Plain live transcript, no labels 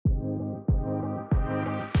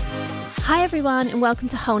Hi everyone and welcome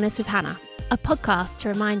to Wholeness with Hannah, a podcast to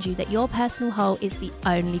remind you that your personal whole is the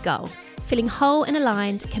only goal. Feeling whole and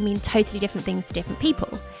aligned can mean totally different things to different people.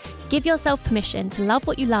 Give yourself permission to love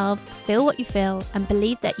what you love, feel what you feel, and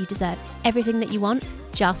believe that you deserve everything that you want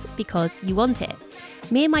just because you want it.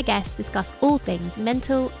 Me and my guests discuss all things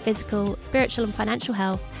mental, physical, spiritual and financial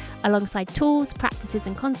health, alongside tools, practices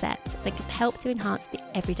and concepts that can help to enhance the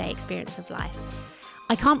everyday experience of life.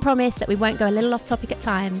 I can't promise that we won't go a little off topic at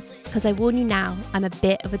times, because I warn you now, I'm a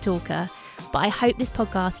bit of a talker, but I hope this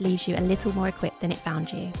podcast leaves you a little more equipped than it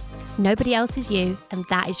found you. Nobody else is you, and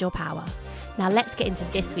that is your power. Now let's get into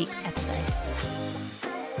this week's episode.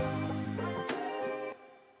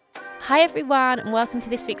 Hi everyone and welcome to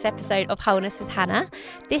this week's episode of Wholeness with Hannah.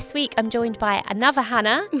 This week I'm joined by another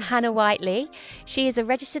Hannah, Hannah Whiteley. She is a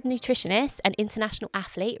registered nutritionist and international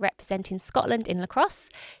athlete representing Scotland in lacrosse.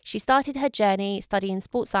 She started her journey studying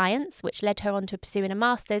sports science, which led her on to pursuing a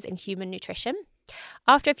master's in human nutrition.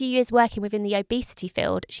 After a few years working within the obesity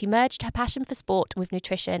field, she merged her passion for sport with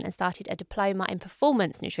nutrition and started a diploma in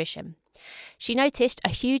performance nutrition. She noticed a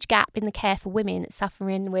huge gap in the care for women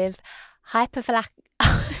suffering with hypothalamic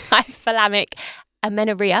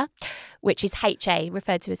amenorrhea, which is HA,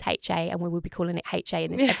 referred to as HA, and we will be calling it HA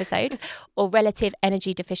in this episode, or relative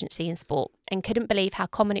energy deficiency in sport, and couldn't believe how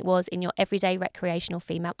common it was in your everyday recreational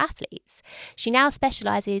female athletes. She now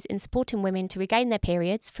specialises in supporting women to regain their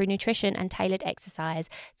periods through nutrition and tailored exercise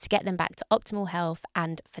to get them back to optimal health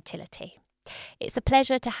and fertility. It's a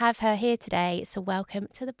pleasure to have her here today, so welcome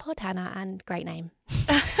to the pod, Hannah, and great name.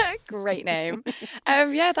 Great name.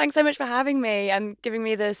 Thanks so much for having me and giving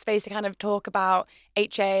me the space to kind of talk about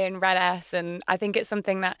HA and RED-S, and I think it's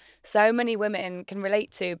something that so many women can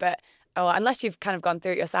relate to, but unless you've kind of gone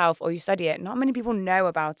through it yourself or you study it, not many people know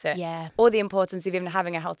about it or the importance of even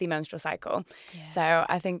having a healthy menstrual cycle. So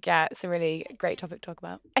I think, it's a really great topic to talk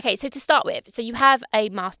about. Okay, so to start with, so you have a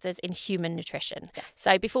master's in human nutrition. Yeah.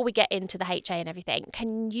 So before we get into the HA and everything,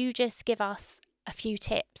 can you just give us a few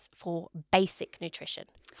tips for basic nutrition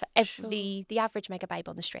for the average mega babe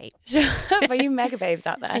on the street? For you mega babes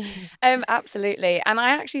out there. Absolutely. And I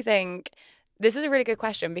actually think this is a really good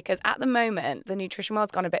question, because at the moment, the nutrition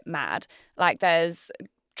world's gone a bit mad. Like, there's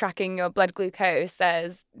tracking your blood glucose,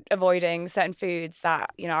 there's avoiding certain foods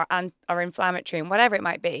that, are inflammatory and whatever it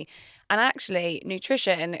might be. And actually,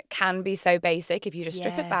 nutrition can be so basic if you just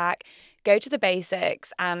strip it back, go to the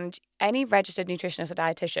basics, and any registered nutritionist or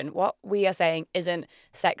dietitian, what we are saying isn't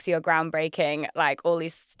sexy or groundbreaking, like all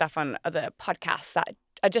these stuff on other podcasts that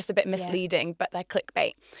are just a bit misleading, but they're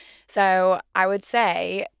clickbait. So I would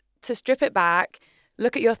say, to strip it back,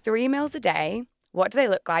 look at your 3 meals a day. What do they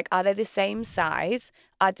look like? Are they the same size?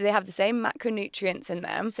 Do they have the same macronutrients in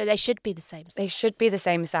them? So they should be the same size. They should be the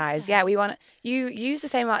same size. Yeah, we want you use the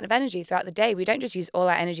same amount of energy throughout the day. We don't just use all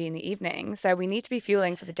our energy in the evening. So we need to be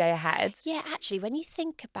fueling for the day ahead. Yeah, actually, when you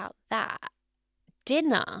think about that,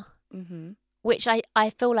 dinner, which I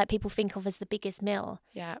feel like people think of as the biggest meal,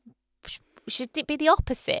 should it be the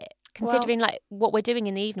opposite? Considering what we're doing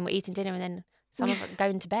in the evening, we're eating dinner and then some of them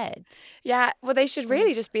going to bed. Yeah, well, they should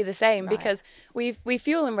really just be the same, because we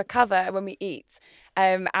fuel and recover when we eat.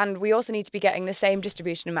 And we also need to be getting the same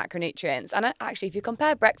distribution of macronutrients. And actually, if you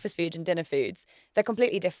compare breakfast food and dinner foods, they're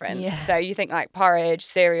completely different. Yeah. So you think like porridge,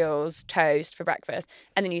 cereals, toast for breakfast,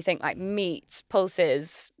 and then you think like meats,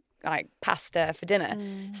 pulses, like pasta for dinner.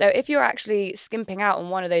 So if you're actually skimping out on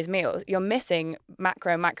one of those meals, you're missing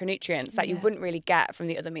macronutrients that you wouldn't really get from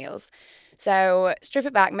the other meals. So strip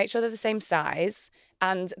it back, make sure they're the same size,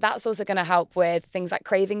 and that's also going to help with things like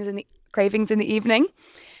cravings in the evening.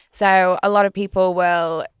 So a lot of people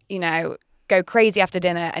will, go crazy after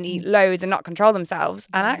dinner and eat loads and not control themselves.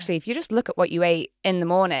 And actually, if you just look at what you ate in the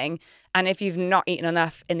morning, and if you've not eaten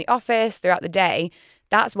enough in the office throughout the day,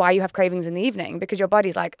 that's why you have cravings in the evening, because your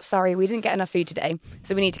body's like, sorry, we didn't get enough food today,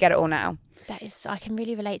 so we need to get it all now. I can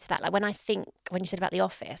really relate to that. Like when you said about the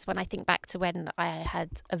office, when I think back to when I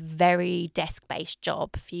had a very desk-based job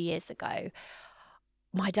a few years ago,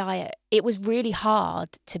 my diet, it was really hard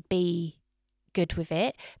to be good with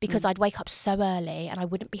it, because I'd wake up so early and I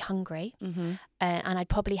wouldn't be hungry, and I'd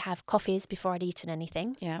probably have coffees before I'd eaten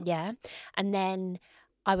anything. Yeah. And then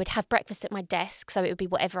I would have breakfast at my desk, so it would be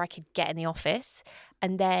whatever I could get in the office,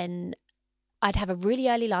 and then I'd have a really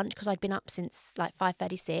early lunch because I'd been up since like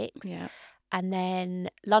 5:36. Yeah. And then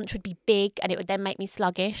lunch would be big, and it would then make me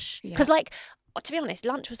sluggish. Because to be honest,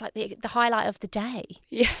 lunch was like the highlight of the day.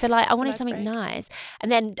 Yeah. So like I wanted something nice.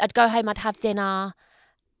 And then I'd go home, I'd have dinner,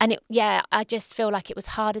 And I just feel like it was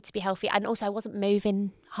harder to be healthy. And also I wasn't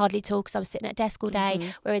moving hardly at all because I was sitting at a desk all day.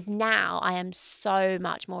 Whereas now I am so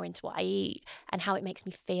much more into what I eat and how it makes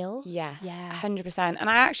me feel. Yes, Yeah. 100%. And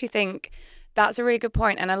I actually think that's a really good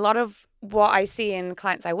point. And a lot of what I see in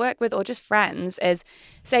clients I work with or just friends is,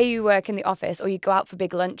 say you work in the office or you go out for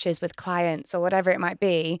big lunches with clients or whatever it might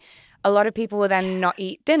be, a lot of people will then not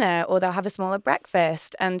eat dinner or they'll have a smaller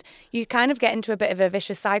breakfast. And you kind of get into a bit of a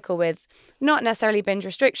vicious cycle with not necessarily binge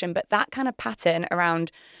restriction, but that kind of pattern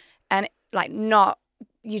around, and like not,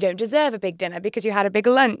 you don't deserve a big dinner because you had a big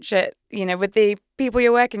lunch at, with the people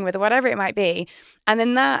you're working with or whatever it might be. And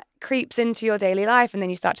then that creeps into your daily life. And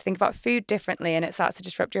then you start to think about food differently and it starts to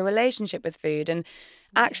disrupt your relationship with food. And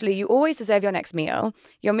actually, you always deserve your next meal.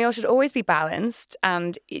 Your meal should always be balanced.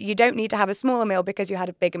 And you don't need to have a smaller meal because you had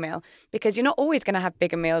a bigger meal, because you're not always going to have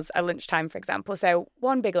bigger meals at lunchtime, for example. So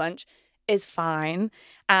one big lunch is fine.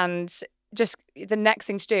 And just the next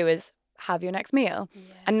thing to do is have your next meal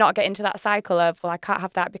and not get into that cycle of, well, I can't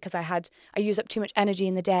have that because I use up too much energy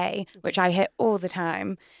in the day, which I hit all the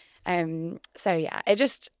time. So yeah, it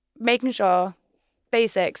just making sure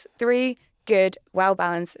basics, 3 good,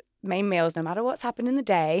 well-balanced main meals, no matter what's happened in the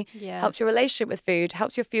day, helps your relationship with food,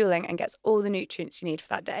 helps your fueling and gets all the nutrients you need for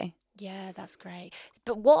that day. Yeah, that's great.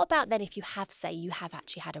 But what about then if you have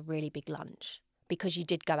actually had a really big lunch because you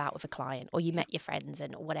did go out with a client or you met your friends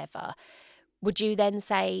and whatever? Would you then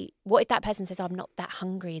say, what if that person says, I'm not that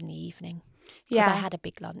hungry in the evening because I had a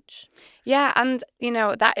big lunch? Yeah, and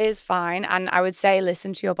that is fine. And I would say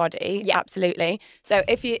listen to your body. Yeah, absolutely. So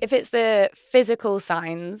if it's the physical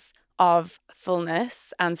signs of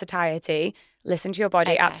fullness and satiety, listen to your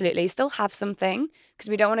body. Okay. Absolutely. Still have something,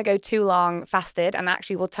 because we don't want to go too long fasted. And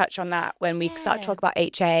actually we'll touch on that when we start to talk about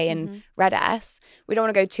HA and Red S. We don't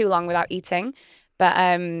want to go too long without eating. But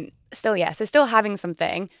still, so still having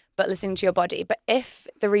something, but listening to your body. But if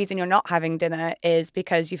the reason you're not having dinner is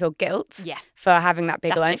because you feel guilt for having that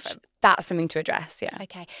big lunch, that's something to address,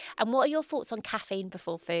 Okay. And what are your thoughts on caffeine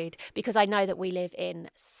before food? Because I know that we live in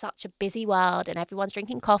such a busy world and everyone's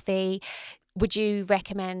drinking coffee. Would you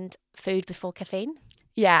recommend food before caffeine?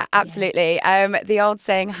 Yeah, absolutely. The old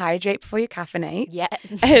saying, hydrate before you caffeinate,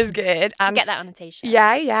 is good. And get that on a t-shirt.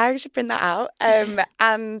 Yeah, we should print that out.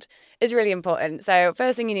 And it's really important. So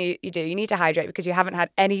first thing you need to hydrate because you haven't had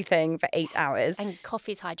anything for 8 hours. And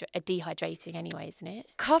coffee's dehydrating anyway, isn't it?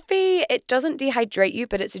 Coffee, it doesn't dehydrate you,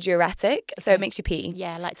 but it's a diuretic, so it makes you pee.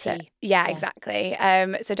 Yeah, like tea. Yeah, exactly.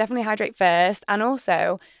 So definitely hydrate first. And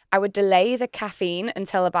also, I would delay the caffeine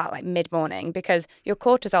until about like mid-morning, because your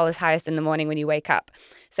cortisol is highest in the morning when you wake up.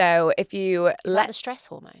 So if you Is that the stress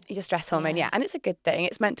hormone? Your stress hormone, yeah. And it's a good thing.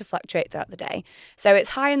 It's meant to fluctuate throughout the day. So it's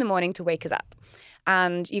high in the morning to wake us up.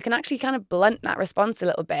 And you can actually kind of blunt that response a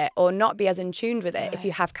little bit or not be as in tune with it if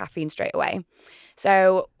you have caffeine straight away.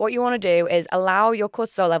 So what you want to do is allow your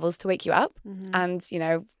cortisol levels to wake you up and,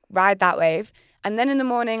 ride that wave. And then in the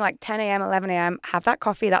morning, like 10 a.m., 11 a.m., have that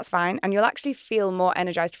coffee, that's fine. And you'll actually feel more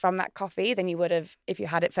energized from that coffee than you would have if you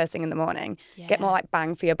had it first thing in the morning. Yeah. Get more like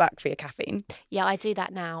bang for your buck for your caffeine. Yeah, I do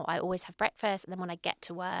that now. I always have breakfast. And then when I get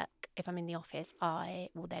to work, if I'm in the office, I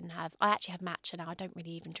actually have matcha now. I don't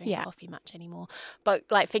really even drink coffee much anymore. But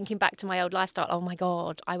like thinking back to my old lifestyle, oh my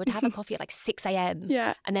God, I would have a coffee at like 6 a.m.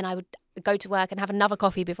 Yeah. And then I would go to work and have another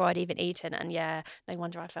coffee before I'd even eaten. And no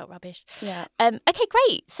wonder I felt rubbish. Yeah. Okay,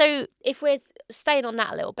 great. So if we're staying on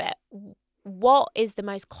that a little bit, what is the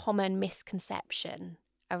most common misconception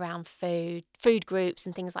around food groups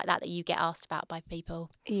and things like that you get asked about by people?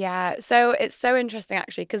 Yeah, so it's so interesting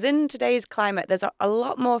actually, because in today's climate there's a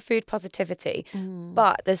lot more food positivity,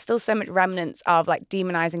 but there's still so much remnants of like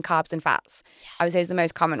demonizing carbs and fats. I would say is the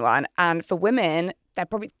most common one. And for women, they're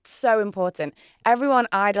probably so important. Everyone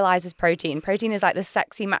idolizes protein. Protein is like the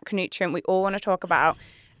sexy macronutrient we all want to talk about.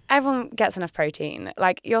 Everyone gets enough protein.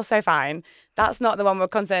 Like, you're so fine. That's not the one we're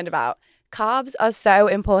concerned about. Carbs are so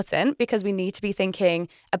important because we need to be thinking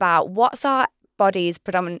about what's our body's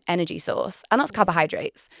predominant energy source, and that's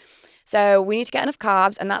carbohydrates. So we need to get enough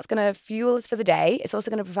carbs, and that's going to fuel us for the day. It's also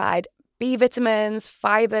going to provide B vitamins,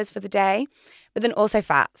 fibers for the day, but then also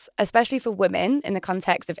fats, especially for women in the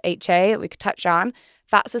context of HA that we could touch on.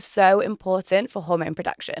 Fats are so important for hormone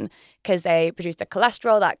production because they produce the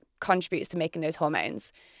cholesterol that contributes to making those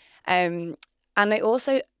hormones. And they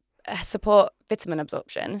also support vitamin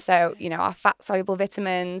absorption. So, our fat-soluble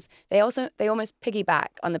vitamins, they almost piggyback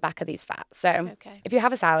on the back of these fats. So if you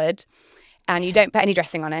have a salad and you don't put any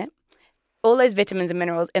dressing on it, all those vitamins and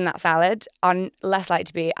minerals in that salad are less likely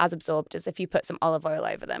to be as absorbed as if you put some olive oil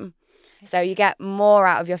over them. So you get more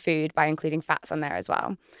out of your food by including fats on there as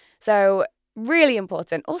well. So really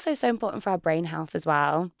important. Also so important for our brain health as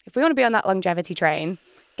well. If we want to be on that longevity train,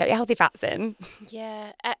 get your healthy fats in.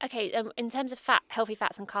 Yeah. Okay. In terms of healthy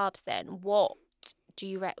fats and carbs, then what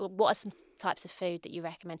what are some types of food that you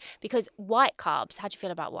recommend? Because white carbs, how do you feel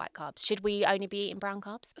about white carbs? Should we only be eating brown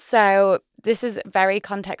carbs? So this is very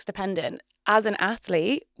context dependent. As an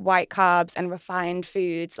athlete, white carbs and refined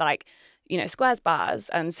foods like, squares bars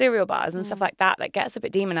and cereal bars and stuff like that gets a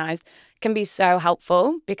bit demonized can be so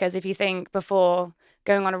helpful, because if you think before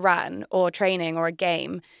going on a run or training or a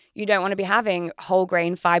game, you don't want to be having whole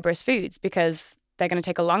grain fibrous foods because they're going to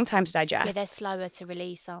take a long time to digest. Yeah, they're slower to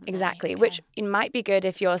release, aren't they? Exactly, Okay. which it might be good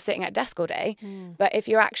if you're sitting at a desk all day, but if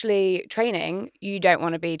you're actually training, you don't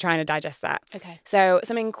want to be trying to digest that. Okay. So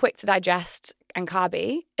something quick to digest and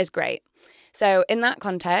carby is great. So in that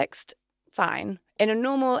context, fine. In a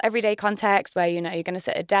normal everyday context where, you're going to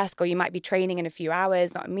sit at a desk or you might be training in a few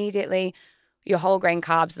hours, not immediately, your whole grain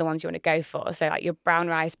carbs are the ones you want to go for. So like your brown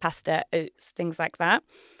rice, pasta, oats, things like that,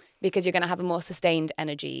 because you're going to have a more sustained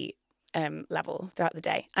energy level throughout the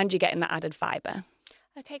day, and you're getting that added fibre.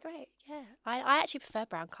 Okay, great. Yeah. I actually prefer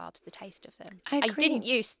brown carbs, the taste of them. I agree. didn't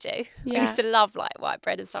used to. Yeah. I used to love like white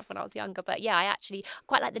bread and stuff when I was younger. But yeah, I actually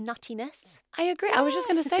quite like the nuttiness. I agree. I was just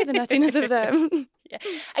going to say the nuttiness of them. Yeah.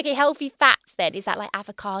 Okay, healthy fats then. Is that like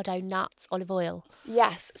avocado, nuts, olive oil?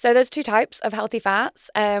 Yes. So there's two types of healthy fats.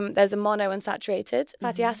 There's a monounsaturated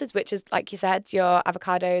fatty acids, which is, like you said, your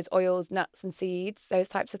avocados, oils, nuts and seeds, those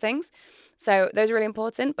types of things. So those are really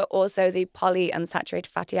important, but also the polyunsaturated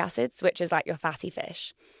fatty acids, which is like your fatty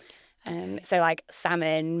fish. So like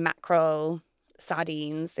salmon, mackerel,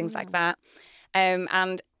 sardines, things like that.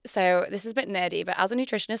 And so this is a bit nerdy, but as a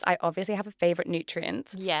nutritionist, I obviously have a favourite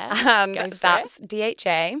nutrient. Yeah. And that's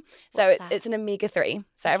DHA. So it's an omega-3.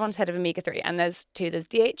 So everyone's heard of omega-3. And there's two. There's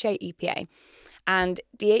DHA, EPA. And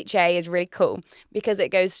DHA is really cool because it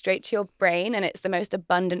goes straight to your brain, and it's the most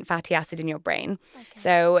abundant fatty acid in your brain. Okay.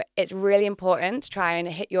 So it's really important to try and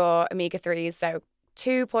hit your omega-3s. So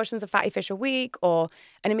 2 portions of fatty fish a week, or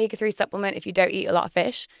an omega-3 supplement if you don't eat a lot of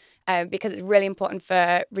fish. Because it's really important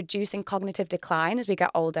for reducing cognitive decline as we get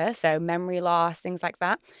older, so memory loss, things like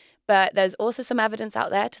that. But there's also some evidence out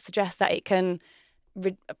there to suggest that it can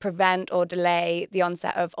prevent or delay the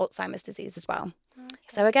onset of Alzheimer's disease as well. Okay.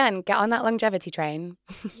 So again, get on that longevity train.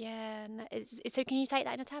 Yeah. So can you take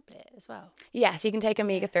that in a tablet as well? Yes, you can take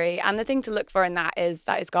omega-3. And the thing to look for in that is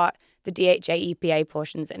that it's got the DHA, EPA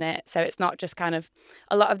portions in it. So it's not just kind of,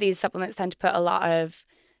 a lot of these supplements tend to put a lot of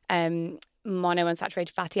monounsaturated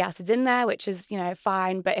fatty acids in there, which is,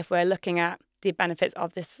 fine. But if we're looking at the benefits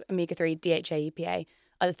of this omega-3, DHA, EPA,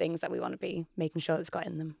 are the things that we want to be making sure it's got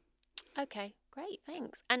in them. Okay, great,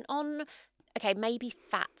 thanks. And maybe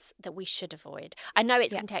fats that we should avoid. I know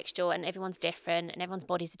it's contextual and everyone's different and everyone's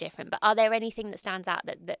bodies are different, but are there anything that stands out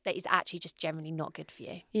that is actually just generally not good for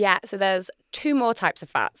you? Yeah, so there's 2 more types of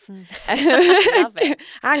fats. Love it.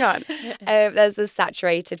 Hang on. There's the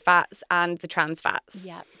saturated fats and the trans fats.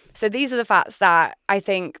 Yeah. So these are the fats that I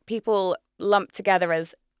think people lump together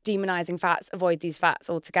as demonizing fats, avoid these fats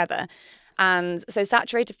altogether. And so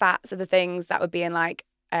saturated fats are the things that would be in like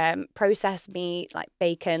processed meat, like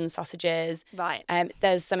bacon, sausages. Right.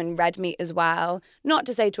 There's some in red meat as well. Not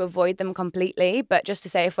to say to avoid them completely, but just to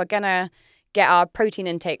say if we're going to get our protein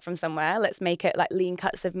intake from somewhere, let's make it like lean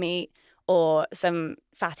cuts of meat or some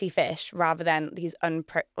fatty fish rather than these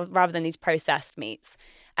processed meats.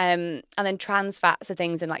 And then trans fats are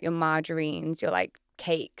things in like your margarines, your like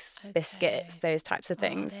cakes, biscuits, those types of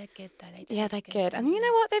things. They're good though. They're good. And you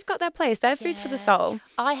know what? They've got their place. They're foods for the soul.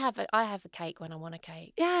 I have a cake when I want a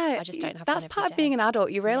cake. Yeah. I just don't have That's one part of being an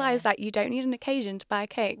adult. You realise that you don't need an occasion to buy a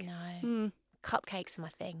cake. No. Cupcakes are my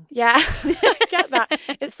thing. Yeah, get that.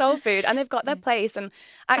 It's soul food, and they've got their place. And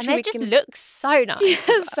actually, they just look so nice.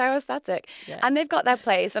 Yeah, so aesthetic. Yeah. And they've got their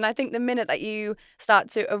place. And I think the minute that you start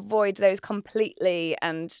to avoid those completely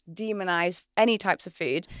and demonize any types of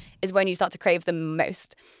food is when you start to crave them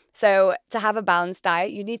most. So to have a balanced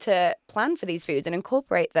diet, you need to plan for these foods and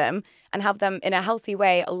incorporate them and have them in a healthy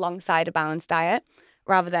way alongside a balanced diet,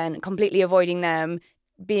 rather than completely avoiding them,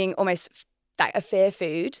 being almost like a fear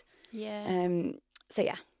food. Yeah. So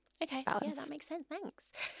yeah. Okay. Balance. Yeah, that makes sense. Thanks.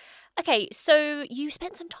 Okay, so you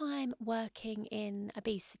spent some time working in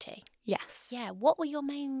obesity. Yes. Yeah. What were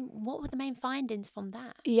the main findings from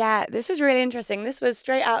that? Yeah, this was really interesting. This was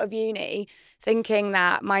straight out of uni, thinking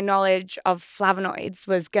that my knowledge of flavonoids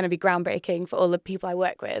was going to be groundbreaking for all the people I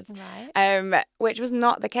work with. Right. Which was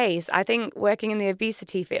not the case. I think working in the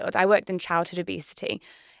obesity field, I worked in childhood obesity.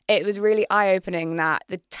 It was really eye-opening that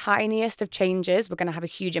the tiniest of changes were going to have a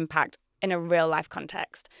huge impact in a real life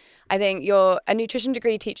context. I think a nutrition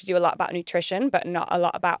degree teaches you a lot about nutrition, but not a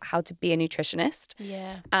lot about how to be a nutritionist.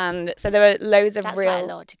 Yeah. And so there were loads of That's real... like a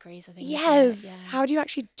lot of degrees, I think. Yes. Isn't it? Yeah. How do you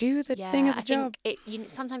actually do the thing as a job?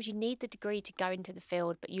 Sometimes you need the degree to go into the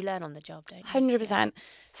field, but you learn on the job, don't you? 100%. Yeah.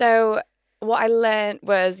 So what I learned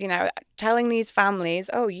was, telling these families,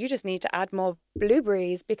 oh, you just need to add more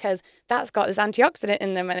blueberries because that's got this antioxidant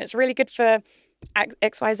in them and it's really good for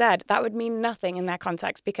XYZ. That would mean nothing in their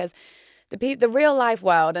context because the real life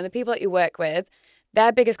world and the people that you work with,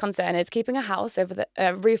 their biggest concern is keeping a house over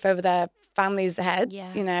the roof over their families' heads,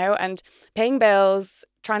 and paying bills,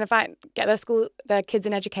 trying to get their kids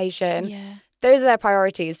in education. Yeah. Those are their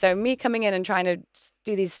priorities. So me coming in and trying to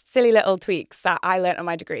do these silly little tweaks that I learned on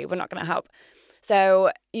my degree were not going to help.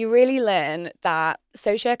 So you really learn that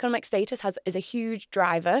socioeconomic status is a huge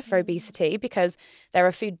driver for obesity because there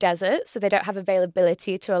are food deserts, so they don't have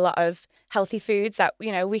availability to a lot of healthy foods that,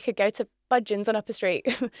 we could go to Budgeons on Upper Street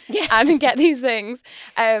and get these things.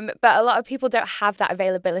 But a lot of people don't have that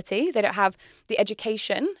availability. They don't have the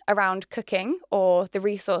education around cooking or the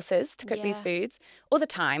resources to cook these foods or the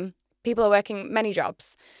time. People are working many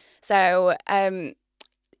jobs. So, And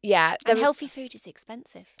healthy food is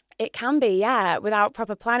expensive. It can be, without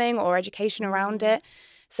proper planning or education around it.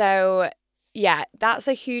 So, that's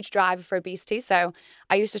a huge driver for obesity. So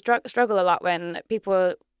I used to struggle a lot when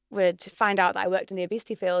people would find out that I worked in the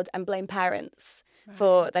obesity field and blame parents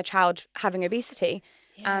for their child having obesity.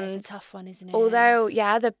 Yeah, and it's a tough one, isn't it? Although,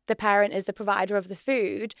 the parent is the provider of the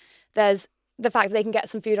food, there's the fact that they can get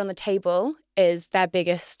some food on the table is their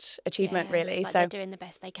biggest achievement, really. Like they're doing the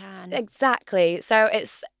best they can. Exactly. So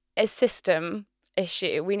it's a system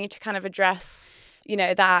issue. We need to kind of address,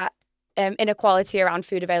 that inequality around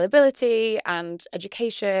food availability and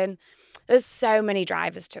education. There's so many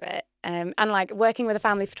drivers to it. And like working with a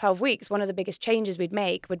family for 12 weeks, one of the biggest changes we'd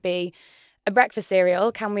make would be a breakfast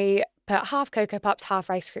cereal. Can we put half Cocoa Pops, half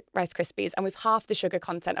Rice Krispies, and with half the sugar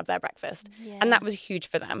content of their breakfast? Yeah. And that was huge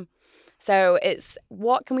for them. So it's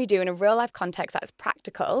what can we do in a real life context that's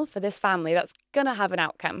practical for this family that's going to have an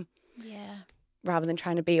outcome? Yeah. Rather than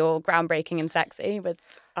trying to be all groundbreaking and sexy with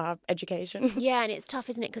our education. Yeah, and it's tough,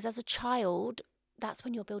 isn't it? Because as a child, that's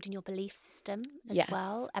when you're building your belief system as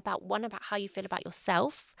well, about how you feel about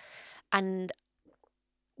yourself and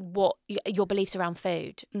what your beliefs around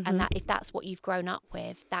food. And that if that's what you've grown up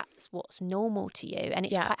with, that's what's normal to you. And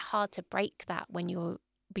it's quite hard to break that when you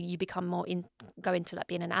become more go into like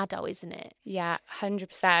being an adult, isn't it? Yeah,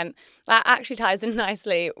 100%. That actually ties in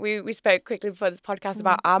nicely. We spoke quickly before this podcast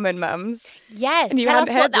about almond mums. Yes, and you tell us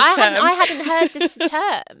heard what this term. I hadn't heard this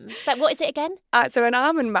term. So what is it again? So an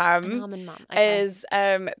almond mum is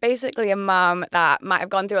basically a mum that might have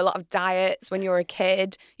gone through a lot of diets when you were a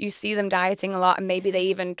kid. You see them dieting a lot, and maybe they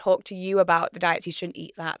even talk to you about the diets. You shouldn't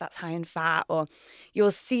eat that's high in fat. Or you'll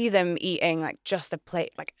see them eating like just a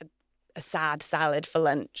plate, like a sad salad for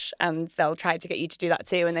lunch, and they'll try to get you to do that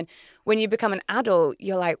too. And then when you become an adult,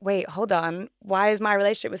 you're like, wait, hold on, why is my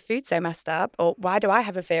relationship with food so messed up? Or why do I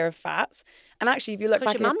have a fear of fats? And actually, if you look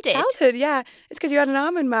back at your childhood, it's because you had an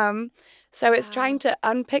almond mum. So it's trying to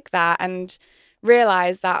unpick that and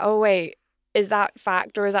realize that, oh wait, is that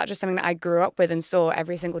fact, or is that just something that I grew up with and saw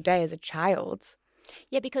every single day as a child?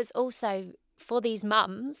 Yeah, because also for these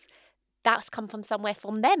mums, that's come from somewhere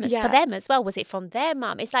from them, for them as well. Was it from their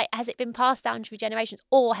mum? It's like, has it been passed down through generations,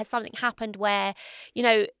 or has something happened where,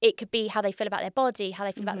 it could be how they feel about their body, how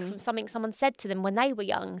they feel about from something someone said to them when they were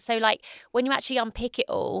young. So like when you actually unpick it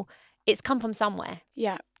all, it's come from somewhere.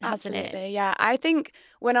 Yeah, hasn't absolutely. it? Yeah, I think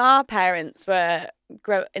when our parents were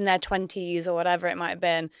in their 20s or whatever it might have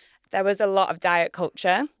been, there was a lot of diet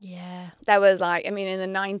culture. Yeah. There was in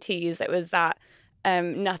the 90s, it was that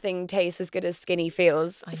nothing tastes as good as skinny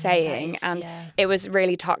feels saying, and it was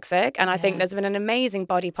really toxic. And I think there's been an amazing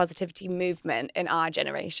body positivity movement in our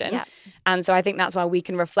generation, and so I think that's why we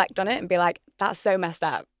can reflect on it and be like, that's so messed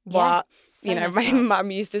up what my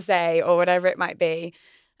mum used to say, or whatever it might be.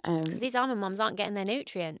 Because these almond mums aren't getting their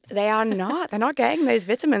nutrients. They are not. They're not getting those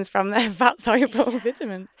vitamins from their fat-soluble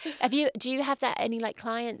vitamins. Do you have any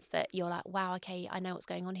clients that you're like, wow, okay, I know what's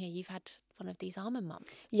going on here. You've had one of these almond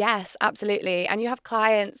mums? Yes, absolutely. And you have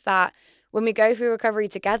clients that when we go through recovery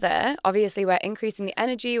together, obviously we're increasing the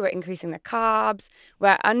energy, we're increasing the carbs,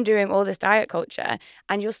 we're undoing all this diet culture,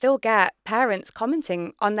 and you'll still get parents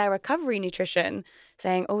commenting on their recovery nutrition,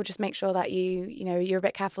 saying, oh, just make sure that you're a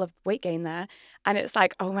bit careful of weight gain there. And it's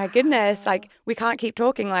like, oh my goodness, like we can't keep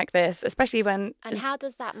talking like this, especially when... And how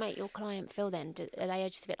does that make your client feel then? Are they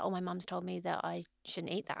just a bit, oh, my mum's told me that I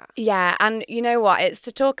shouldn't eat that? Yeah, and you know what? It's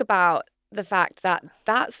to talk about the fact that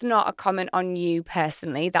that's not a comment on you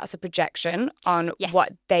personally. That's a projection on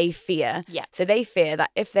what they fear. Yeah. So they fear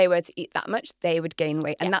that if they were to eat that much, they would gain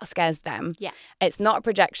weight, and that scares them. Yeah. It's not a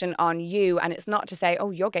projection on you, and it's not to say,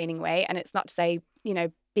 oh, you're gaining weight, and it's not to say,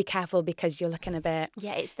 be careful because you're looking a bit.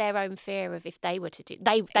 Yeah, it's their own fear of if they were to do,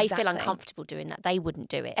 they feel uncomfortable doing that, they wouldn't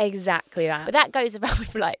do it. Exactly that. But that goes around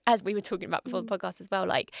with, like, as we were talking about before the podcast as well,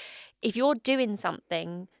 like, if you're doing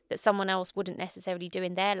something that someone else wouldn't necessarily do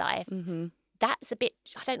in their life, that's a bit,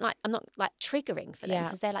 I'm not like triggering for them,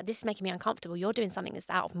 because they're like, this is making me uncomfortable. You're doing something that's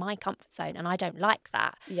out of my comfort zone and I don't like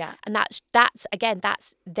that. Yeah. And that's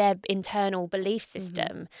their internal belief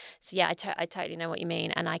system. So yeah, I totally know what you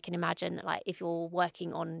mean. And I can imagine, like, if you're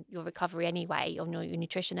working on your recovery anyway, on your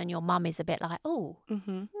nutrition, and your mum is a bit like,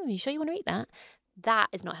 you sure you want to eat that? That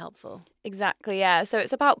is not helpful. Exactly, yeah. So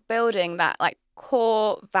it's about building that, like,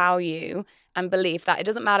 core value and belief that it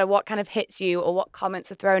doesn't matter what kind of hits you or what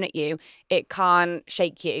comments are thrown at you, it can't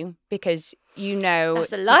shake you, because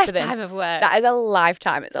that's a lifetime of work. That is a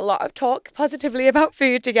lifetime. It's a lot of talk positively about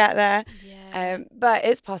food to get there. Yeah. But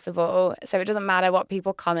it's possible. So it doesn't matter what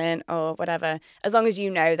people comment or whatever. As long as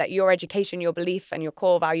you know that your education, your belief, and your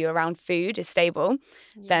core value around food is stable,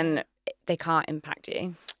 then they can't impact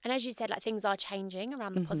you. And as you said, like, things are changing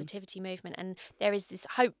around the positivity movement, and there is this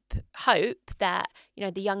hope that,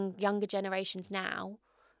 the younger generations now,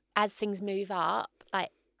 as things move up, like,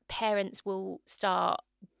 parents will start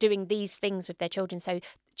doing these things with their children. So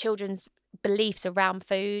children's beliefs around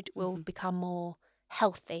food will become more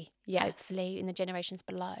healthy, hopefully, in the generations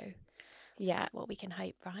below. Yeah. That's what we can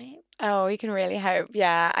hope, right? Oh, we can really hope.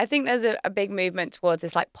 Yeah. I think there's a big movement towards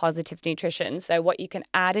this, like, positive nutrition. So what you can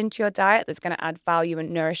add into your diet that's going to add value and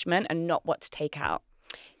nourishment, and not what to take out.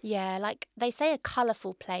 Yeah, like they say, a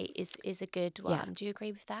colourful plate is a good one. Yeah. Do you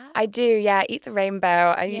agree with that? I do, yeah. Eat the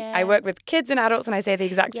rainbow. I work with kids and adults, and I say the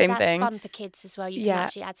exact same thing. Yeah, that's fun for kids as well. You can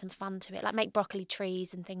actually add some fun to it, like make broccoli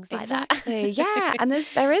trees and things like that. Exactly, yeah. And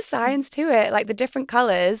there is science to it. Like, the different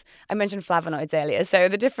colours, I mentioned flavonoids earlier. So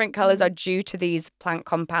the different colours are due to these plant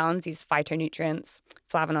compounds, these phytonutrients,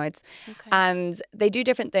 flavonoids. Okay. And they do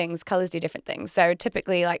different things. Colours do different things. So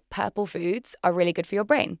typically, like, purple foods are really good for your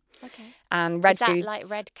brain. Okay. And red foods, like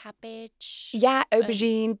red cabbage? Yeah,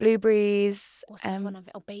 aubergine, blueberries. What's the one of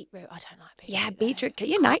it? Oh, beetroot. I don't like beetroot. Yeah, beetroot. Get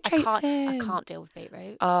your nitrates in. I can't deal with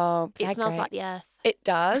beetroot. Oh, it smells like the earth. It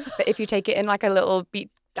does, but if you take it in like a little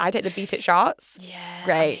I take the beet it shots. Yeah,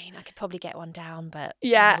 great. I mean, I could probably get one down, but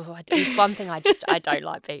it's one thing I don't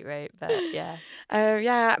like beetroot, but yeah.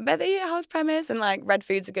 Yeah, but the health premise, and like red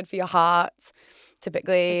foods are good for your heart,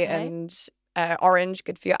 typically, and orange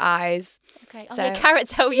good for your eyes. Okay. Oh, yeah,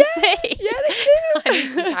 carrots help you see. Yeah, they do. I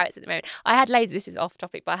need some carrots at the moment. I had laser. This is off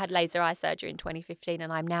topic, but I had laser eye surgery in 2015,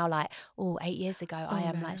 and I'm now like, 8 years ago. I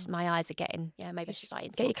am like, my eyes are getting maybe just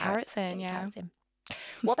starting to get your carrots in. Yeah.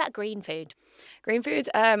 What about green food? Green food's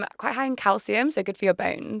quite high in calcium, so good for your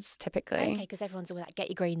bones, typically. Okay, because everyone's always like, get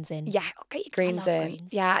your greens in. Yeah, get your greens in.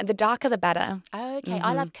 Greens. Yeah, and the darker the better. Oh, okay.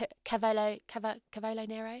 I love Cavolo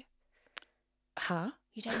Nero. Huh?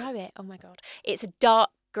 You don't know it? Oh my God. It's a dark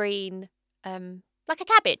green, like a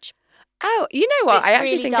cabbage. Oh, you know what? It's I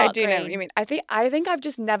actually really think I do green. Know what you mean. I think I've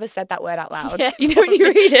just never said that word out loud. Yeah. You know when you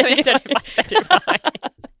read it. I don't know if I said it right.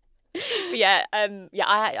 But yeah,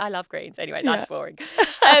 I love greens. Anyway, that's boring.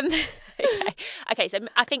 Okay, so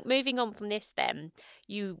I think moving on from this, then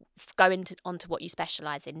you go onto what you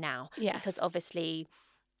specialise in now. Yeah. Because obviously,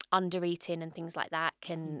 under eating and things like that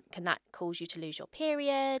can that cause you to lose your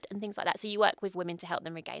period and things like that. So you work with women to help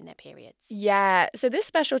them regain their periods. Yeah. So this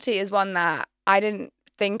specialty is one that I didn't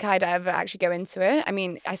think I'd ever actually go into it. I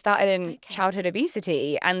mean, I started in childhood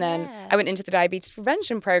obesity, and then I went into the diabetes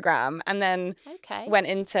prevention program, and then went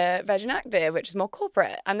into Virgin Active, which is more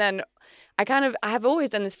corporate. And then I have always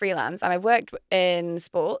done this freelance, and I've worked in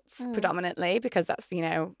sports predominantly, because that's,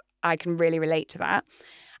 I can really relate to that.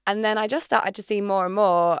 And then I just started to see more and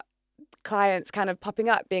more clients kind of popping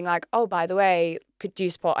up being like, oh, by the way, could you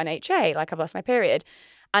support an HA? Like, I've lost my period.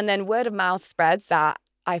 And then word of mouth spreads that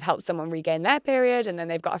I've helped someone regain their period, and then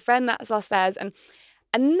they've got a friend that's lost theirs. And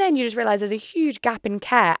then you just realize there's a huge gap in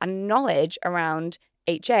care and knowledge around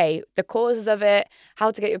HA, the causes of it, how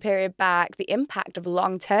to get your period back, the impact of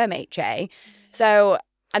long-term HA. So,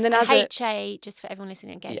 and then HA, just for everyone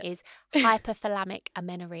listening again, is hypothalamic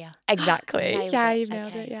amenorrhea. Exactly. You've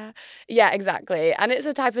nailed it. Yeah, exactly. And it's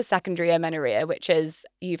a type of secondary amenorrhea, which is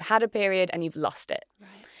you've had a period and you've lost it. Right.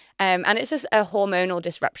 And it's just a hormonal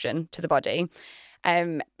disruption to the body.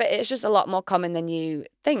 But it's just a lot more common than you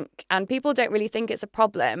think. And people don't really think it's a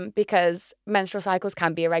problem because menstrual cycles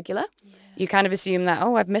can be irregular. Yeah. You kind of assume that,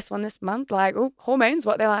 I've missed one this month, like, hormones,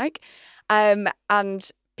 what they like. And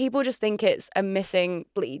people just think it's a missing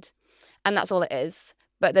bleed, and that's all it is.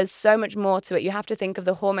 But there's so much more to it. You have to think of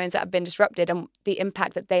the hormones that have been disrupted and the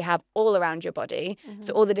impact that they have all around your body.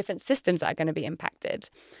 So all the different systems that are going to be impacted.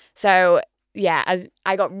 So yeah, as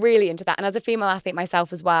I got really into that. And as a female athlete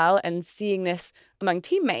myself as well, and seeing this among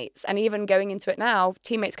teammates, and even going into it now,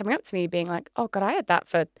 teammates coming up to me being like, oh God, I had that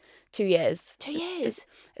for 2 years. 2 years?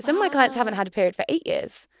 Some of my clients haven't had a period for 8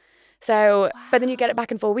 years. So, but then you get it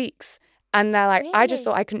back in 4 weeks. And they're like, I just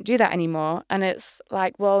thought I couldn't do that anymore. And it's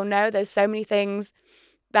like, well, no, there's so many things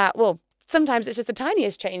that, well, sometimes it's just the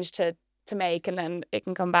tiniest change to make, and then it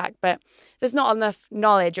can come back. But there's not enough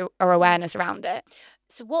knowledge or awareness around it.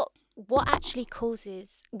 So what actually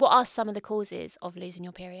causes, what are some of the causes of losing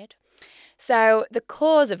your period? So the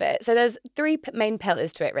cause of it, so there's 3 main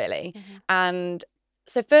pillars to it, really. And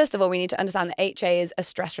so first of all, we need to understand that HA is a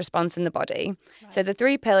stress response in the body. Right. So the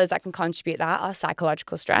 3 pillars that can contribute that are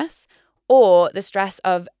psychological stress, or the stress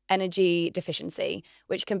of energy deficiency,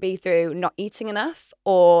 which can be through not eating enough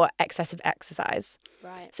or excessive exercise.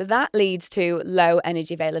 Right. So that leads to low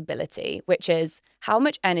energy availability, which is how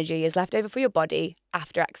much energy is left over for your body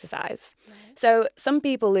after exercise. Right. So some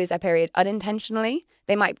people lose their period unintentionally.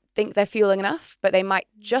 They might think they're fueling enough, but they might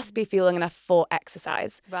just be fueling enough for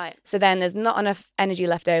exercise. Right. So then there's not enough energy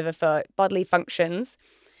left over for bodily functions.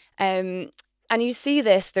 And you see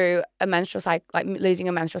this through a menstrual cycle, like losing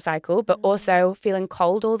a menstrual cycle, but also feeling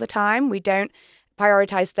cold all the time. We don't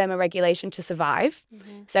prioritize thermoregulation to survive.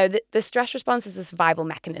 So the stress response is a survival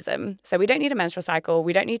mechanism. So we don't need a menstrual cycle.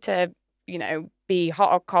 We don't need to, be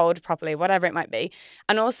hot or cold properly, whatever it might be.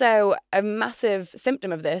 And also a massive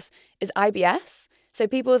symptom of this is IBS. So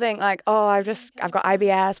people think like, oh, I've got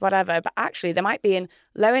IBS, whatever. But actually, there might be in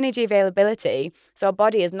low energy availability. So our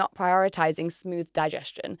body is not prioritizing smooth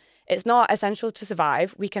digestion. It's not essential to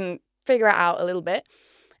survive. We can figure it out a little bit.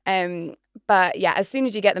 But yeah, as soon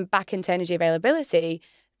as you get them back into energy availability,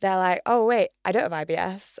 they're like, oh, wait, I don't have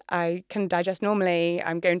IBS. I can digest normally.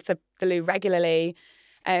 I'm going to the loo regularly.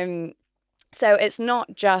 So it's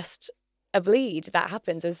not just a bleed that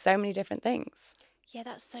happens. There's so many different things. Yeah,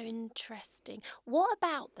 that's so interesting. What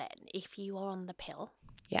about then if you are on the pill?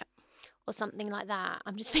 Yeah. Or something like that?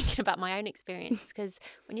 I'm just thinking about my own experience, because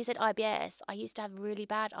when you said IBS, I used to have really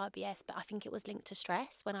bad IBS, but I think it was linked to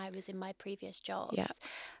stress when I was in my previous jobs. Yeah.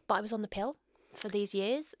 But I was on the pill for these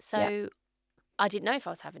years, so I didn't know if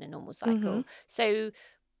I was having a normal cycle. So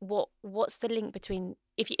what's the link between,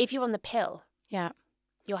 if you're on the pill,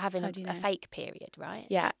 you're having a fake period, right?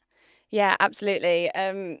 Yeah, absolutely.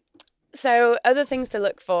 So other things to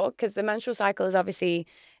look for, because the menstrual cycle is obviously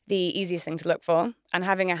the easiest thing to look for, and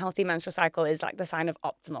having a healthy menstrual cycle is like the sign of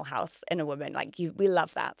optimal health in a woman. Like we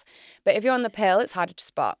love that. But if you're on the pill, it's harder to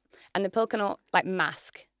spot, and the pill can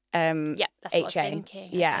mask that's HA. what I was thinking.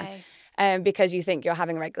 Yeah, okay. Because you think you're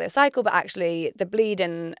having a regular cycle, but actually the bleed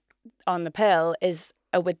on the pill is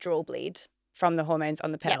a withdrawal bleed from the hormones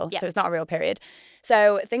on the pill. So it's not a real period.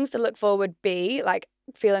 So things to look for would be like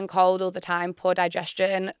feeling cold all the time, poor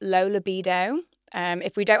digestion, low libido.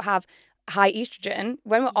 If we don't have high estrogen,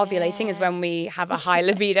 when we're ovulating is when we have a high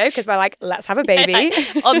libido, because we're like, let's have a baby.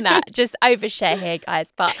 On that, just overshare here,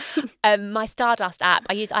 guys. But my Stardust app,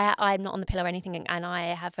 I'm not on the pill or anything, and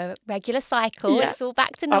I have a regular cycle. Yeah. It's all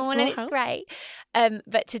back to normal, and it's great.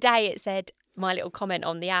 But today it said, my little comment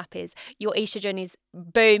on the app is, your estrogen is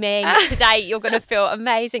booming. Today you're going to feel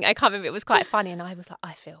amazing. I can't remember, it was quite funny, and I was like,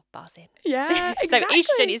 I feel buzzing. Yeah, exactly.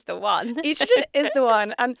 So estrogen is the one. Estrogen is the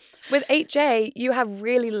one. And with HA, you have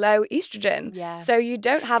really low estrogen. Yeah. So you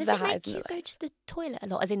don't have the highs. Does it make you go to the toilet a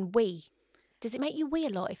lot, as in wee? Does it make you wee a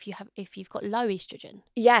lot if you've got low estrogen?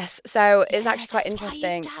 Yes, so it's actually quite interesting. That's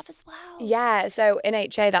what I used to have as well. Yeah, so in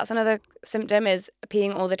HA, that's another symptom, is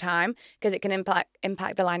peeing all the time, because it can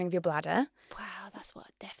impact the lining of your bladder. Wow, that's what I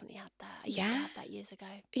definitely had that. I used to have that years ago.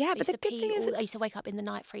 Yeah, but the good thing is, I used to wake up in the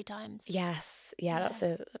night 3 times. Yes, that's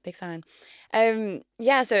a big sign. So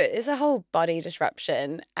it's a whole body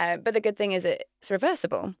disruption, but the good thing is it's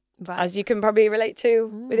reversible. Right. As you can probably relate to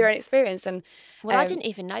with your own experience. And well, I didn't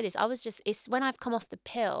even know this. It's when I've come off the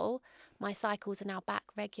pill, my cycles are now back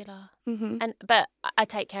regular. But I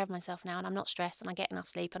take care of myself now, and I'm not stressed, and I get enough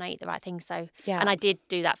sleep, and I eat the right things. So and I did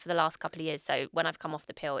do that for the last couple of years. So when I've come off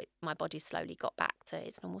the pill, my body's slowly got back to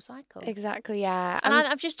its normal cycle. Exactly, yeah. And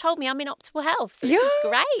I've just told me I'm in optimal health, so this is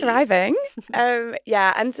great. Thriving.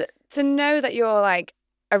 And to know that you're like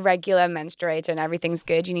a regular menstruator and everything's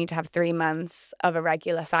good, you need to have 3 months of a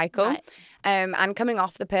regular cycle. Right. And coming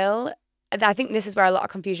off the pill, I think this is where a lot of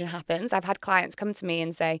confusion happens. I've had clients come to me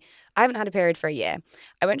and say, I haven't had a period for a year.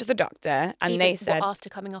 I went to the doctor and they said... after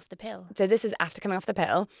coming off the pill? So this is after coming off the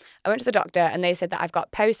pill. I went to the doctor and they said that I've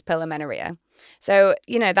got post-pill amenorrhea. So,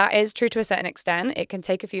 that is true to a certain extent. It can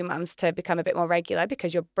take a few months to become a bit more regular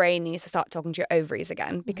because your brain needs to start talking to your ovaries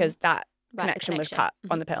again because that connection was cut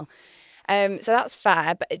on the pill. So that's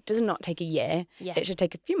fair, but it does not take a year. Yeah. It should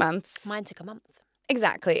take a few months. Mine took a month.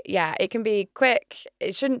 Exactly. Yeah, it can be quick.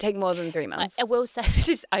 It shouldn't take more than 3 months. I will say this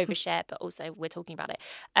is overshare, but also we're talking about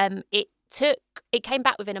it. It came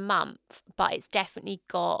back within a month, but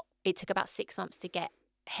it took about 6 months to get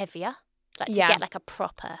heavier, to get like a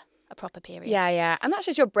proper period. Yeah. And that's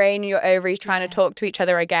just your brain and your ovaries trying to talk to each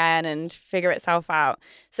other again and figure itself out.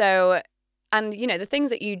 So, and the things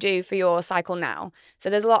that you do for your cycle now. So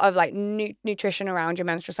there's a lot of like nutrition around your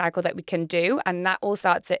menstrual cycle that we can do. And that all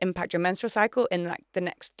starts to impact your menstrual cycle in like the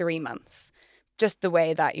next 3 months, just the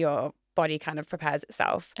way that your body kind of prepares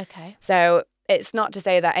itself. Okay. So it's not to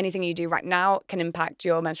say that anything you do right now can impact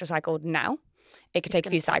your menstrual cycle now. It could take a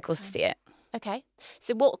few cycles to see it. Okay.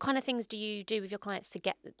 So what kind of things do you do with your clients to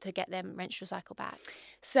get their menstrual cycle back?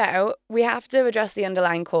 So we have to address the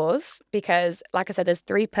underlying cause because, like I said, there's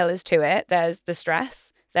 3 pillars to it. There's the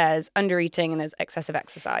stress, there's undereating, and there's excessive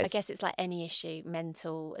exercise. I guess it's like any issue,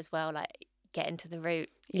 mental as well, like getting to the root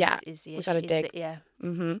is the issue. We've got to dig.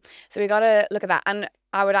 Mm-hmm. So we got to look at that. And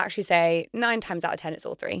I would actually say 9 times out of 10, it's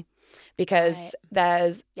all 3. Because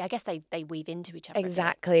there's... Yeah, I guess they weave into each other.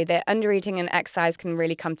 Exactly. The undereating and exercise can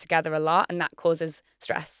really come together a lot, and that causes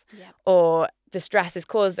stress. Yeah. Or the stress has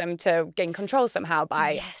caused them to gain control somehow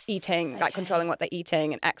by eating, like controlling what they're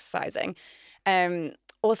eating and exercising.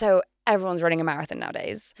 Also, everyone's running a marathon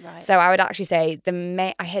nowadays. Right. So I would actually say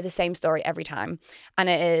I hear the same story every time. And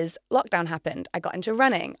it is, lockdown happened. I got into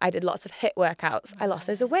running. I did lots of HIIT workouts. I lost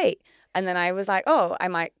loads of weight. And then I was like, oh, I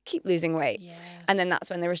might keep losing weight. Yeah. And then that's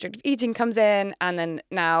when the restrictive eating comes in. And then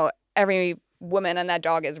now every woman and their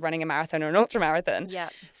dog is running a marathon or an ultra marathon. Yeah.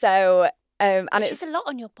 So, and it's a lot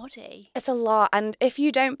on your body. It's a lot. And if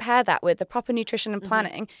you don't pair that with the proper nutrition and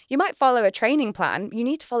planning, you might follow a training plan. You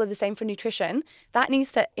need to follow the same for nutrition. That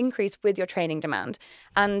needs to increase with your training demand.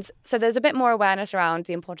 And so there's a bit more awareness around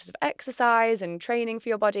the importance of exercise and training for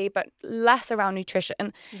your body, but less around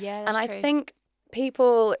nutrition. Yeah, that's true. I think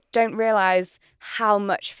people don't realize how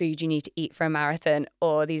much food you need to eat for a marathon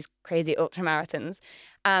or these crazy ultra marathons.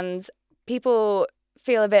 And people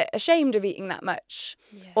feel a bit ashamed of eating that much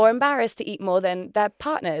or embarrassed to eat more than their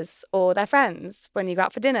partners or their friends when you go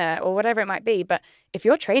out for dinner or whatever it might be. But if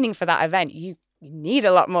you're training for that event, you need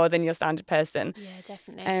a lot more than your standard person. Yeah,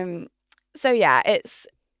 definitely. So yeah, it's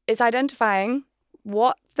identifying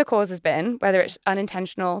what the cause has been, whether it's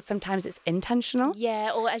unintentional, sometimes it's intentional.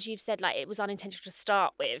 Yeah, or as you've said, like it was unintentional to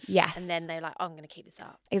start with. Yes. And then they're like, oh, I'm going to keep this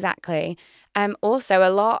up. Exactly. Also, a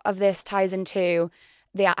lot of this ties into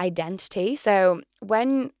their identity. So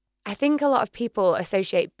I think a lot of people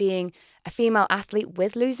associate being a female athlete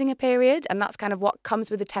with losing a period, and that's kind of what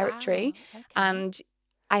comes with the territory. Wow. Okay. And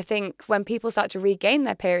I think when people start to regain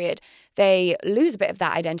their period, they lose a bit of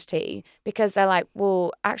that identity because they're like,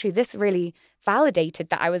 well, actually, this really validated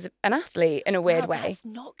that I was an athlete in a weird way. That's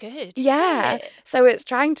not good. Yeah. So it's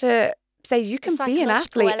trying to say you can be an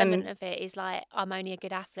athlete. The element of it is like, I'm only a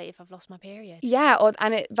good athlete if I've lost my period. Yeah,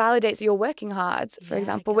 and it validates that you're working hard, for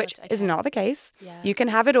example, which is not the case. Yeah. You can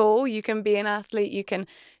have it all. You can be an athlete. You can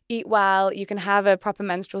eat well. You can have a proper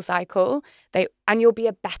menstrual cycle. And you'll be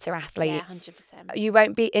a better athlete. Yeah, 100%. You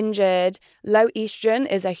won't be injured. Low estrogen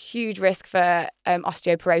is a huge risk for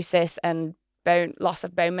osteoporosis and loss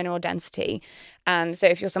of bone mineral density. And so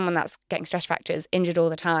if you're someone that's getting stress fractures, injured all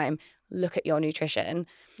the time, look at your nutrition.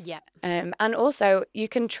 Yeah. And also you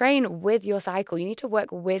can train with your cycle. You need to work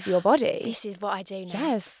with your body. This is what I do now.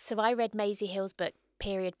 Yes. So I read Maisie Hill's book,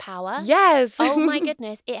 Period Power. Yes. Oh my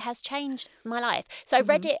goodness, it has changed my life. So I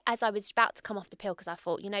read it as I was about to come off the pill because I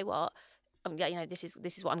thought, you know what? This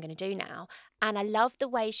is what I'm going to do now. And I love the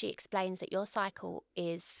way she explains that your cycle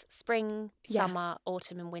is spring, summer,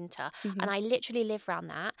 autumn and winter. And I literally live around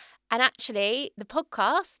that. And actually, the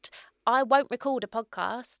podcast, I won't record a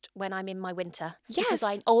podcast when I'm in my winter. Yes.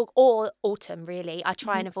 Because or autumn, really. I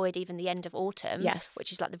try and avoid even the end of autumn,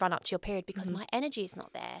 which is like the run up to your period, because my energy is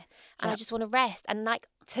not there. And I just want to rest. And like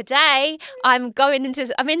today, I'm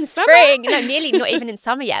in spring. No, nearly not even in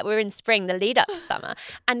summer yet. We're in spring, the lead up to summer.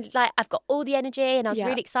 And like I've got all the energy and I was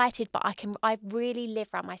really excited, but I really live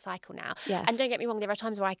around my cycle now. Yes. And don't get me wrong, there are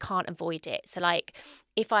times where I can't avoid it. So like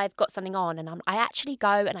if I've got something on and I actually go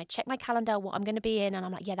and I check my calendar, what I'm going to be in, and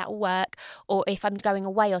I'm like, yeah, that will work. Or if I'm going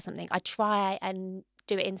away or something, I try and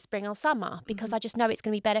do it in spring or summer because I just know it's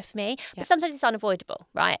going to be better for me. But sometimes it's unavoidable,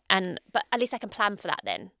 right? But at least I can plan for that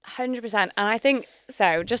then. 100%. And I think,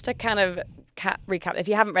 so just to kind of recap, if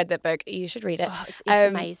you haven't read that book, you should read it. Oh, it's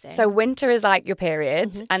amazing. So winter is like your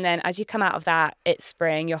periods. And then as you come out of that, it's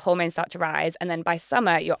spring, your hormones start to rise. And then by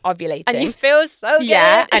summer, you're ovulating. And you feel so good.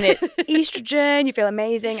 Yeah, and it's estrogen, you feel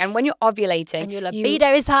amazing. And when you're ovulating. And your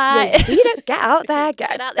libido is high. Your libido, get out there.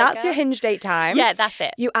 Get out there, that's girl. your hinge date time. Yeah, that's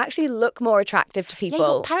it. You actually look more attractive to people.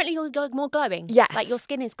 Yeah, apparently you're more glowing. Yes. Like your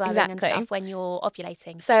skin is glowing and stuff when you're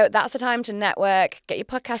ovulating. So that's the time to network, get your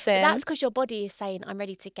podcast in. But that's because your body is saying, I'm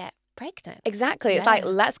ready to get pregnant. Exactly. It's like,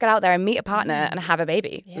 let's get out there and meet a partner and have a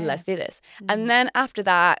baby. Let's do this. And then after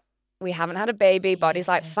that, we haven't had a baby. Body's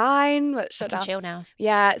like, fine, let's shut down. Chill now.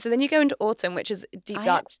 Yeah. So then you go into autumn, which is deep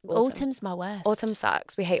dark. Autumn's my worst. Autumn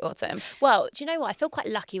sucks. We hate autumn. Well, do you know what? I feel quite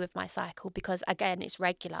lucky with my cycle because, again, it's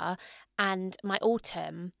regular. And my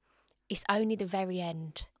autumn, it's only the very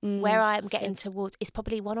end where I'm getting towards. It's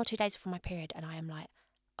probably 1 or 2 days before my period, and I am like,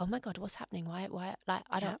 oh my God, what's happening? Why? Like,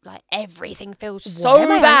 I don't like everything feels so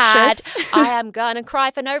bad. I am gonna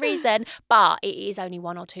cry for no reason. But it is only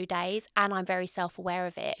 1 or 2 days, and I'm very self-aware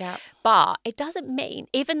of it. Yeah. But it doesn't mean,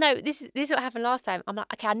 even though this is what happened last time, I'm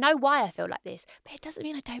like, okay, I know why I feel like this, but it doesn't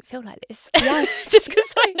mean I don't feel like this. Yeah. Just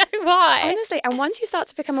because I know why. Honestly, and once you start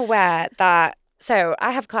to become aware that. So I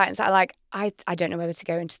have clients that are like, I don't know whether to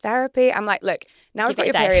go into therapy. I'm like, look, now we've got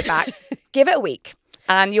your period back. Give it a week.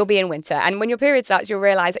 And you'll be in winter. And when your period starts, you'll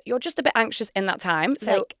realise that you're just a bit anxious in that time.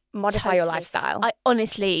 So modify your lifestyle. I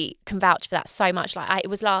honestly can vouch for that so much. Like it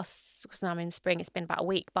was last, because now I'm in spring, it's been about a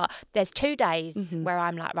week. But there's 2 days where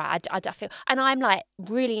I'm like, right, I feel, and I'm like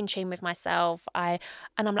really in tune with myself. And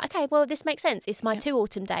I'm like, okay, well, this makes sense. It's my 2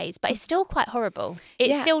 autumn days, but it's still quite horrible.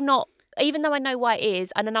 It's still not. Even though I know why it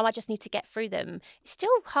is, and I know I just need to get through them, it's still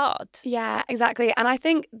hard. Yeah, exactly. And I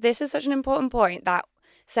think this is such an important point that,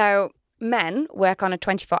 so men work on a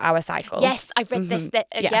 24-hour cycle. Yes, I've read this.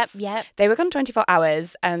 Yes. Yep. They work on 24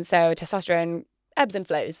 hours, and so testosterone ebbs and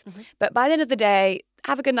flows. But by the end of the day,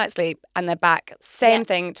 have a good night's sleep, and they're back. Same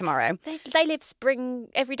thing tomorrow. They live spring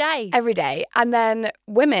every day. Every day. And then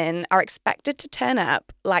women are expected to turn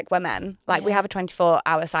up like we're men. Like we have a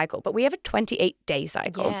 24-hour cycle, but we have a 28-day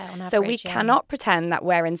cycle. Yeah, on average, so we cannot pretend that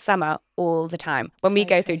we're in summer all the time when we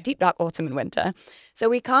go through deep dark autumn and winter. So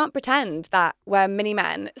we can't pretend that we're mini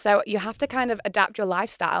men. So you have to kind of adapt your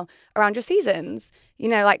lifestyle around your seasons. You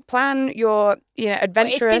know, like plan your,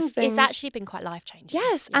 adventurous things. It's actually been quite life-changing.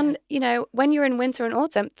 Yes. Yeah. And, when you're in winter and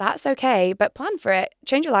autumn, that's okay. But plan for it.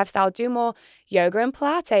 Change your lifestyle. Do more yoga and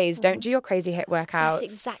Pilates. Don't do your crazy HIIT workouts.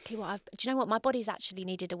 That's exactly what do you know what? My body's actually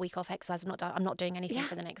needed a week off exercise. I'm not doing anything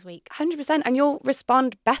for the next week. 100%. And you'll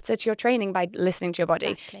respond better to your training by listening to your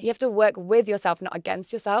body. Exactly. You have to work with yourself, not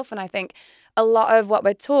against yourself. And I think a lot of what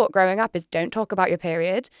we're taught growing up is don't talk about your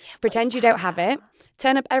period. Pretend you don't have it.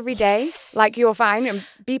 Turn up every day like you're fine and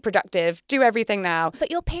be productive. Do everything now. But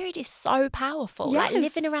your period is so powerful. Yes. Like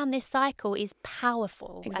living around this cycle is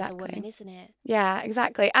powerful as a woman, isn't it? Yeah,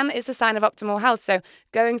 exactly. And it's a sign of optimal health. So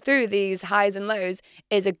going through these highs and lows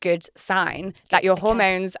is a good sign that your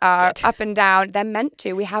hormones are up and down. They're meant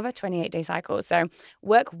to. We have a 28-day cycle. So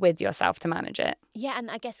work with yourself to manage it. Yeah, and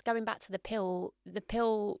I guess going back to the pill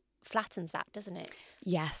flattens that, doesn't it?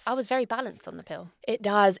 Yes. I was very balanced on the pill. It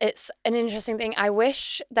does. It's an interesting thing. I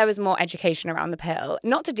wish there was more education around the pill.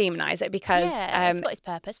 Not to demonize it because it's got its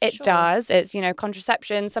purpose. It does. It's,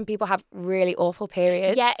 contraception. Some people have really awful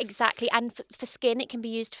periods. Yeah, exactly. And for skin, it can be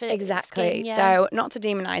used for Exactly. skin, yeah. So not to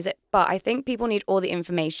demonize it, but I think people need all the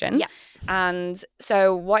information. Yeah. And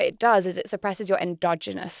so what it does is it suppresses your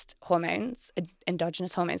endogenous hormones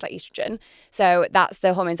like estrogen. So that's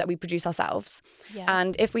the hormones that we produce ourselves. Yeah.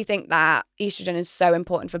 And if we think that estrogen is so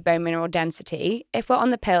important for bone mineral density, if we're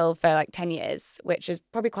on the pill for like 10 years, which is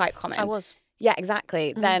probably quite common. I was. Yeah,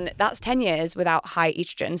 exactly. Then that's 10 years without high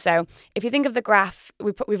estrogen. So if you think of the graph,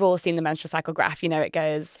 we've all seen the menstrual cycle graph. It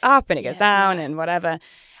goes up and it goes down and whatever.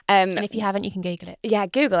 And if you haven't, you can Google it. Yeah,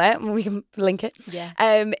 Google it and we can link it. Yeah.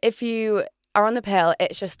 If you are on the pill,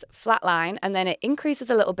 it's just flat line, and then it increases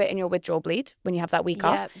a little bit in your withdrawal bleed when you have that week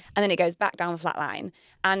off, and then it goes back down a flat line.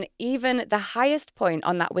 And even the highest point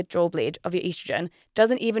on that withdrawal bleed of your estrogen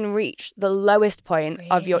doesn't even reach the lowest point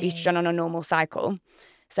of your estrogen on a normal cycle.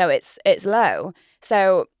 So it's low.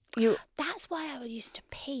 So that's why I used to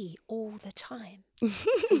pee all the time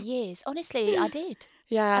for years. Honestly, I did.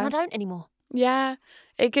 Yeah. And I don't anymore. Yeah.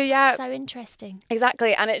 So interesting.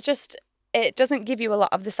 Exactly. And it doesn't give you a lot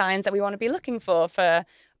of the signs that we want to be looking for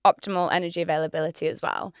optimal energy availability as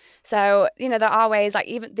well. So, there are ways like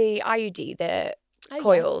even the IUD, the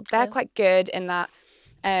coil, they're quite good in that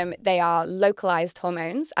They are localized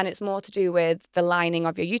hormones, and it's more to do with the lining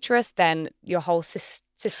of your uterus than your whole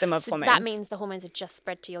system of hormones. That means the hormones are just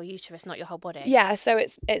spread to your uterus, not your whole body. Yeah, so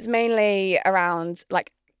it's mainly around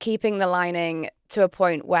like keeping the lining to a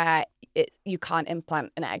point where you can't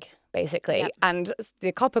implant an egg, basically. Yep. And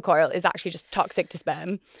the copper coil is actually just toxic to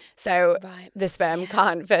sperm. So the sperm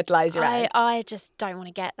can't fertilize your egg. I just don't want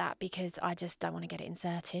to get that because I just don't want to get it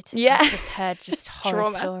inserted. Yeah. I've just heard horror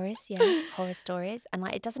Trauma. stories. Yeah, horror stories. And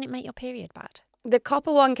like, doesn't it make your period bad? The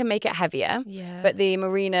copper one can make it heavier. Yeah. But the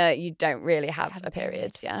Marina, you don't really have a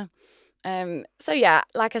period. Yeah. So yeah,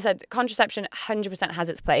 like I said, contraception 100% has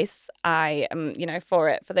its place. I am,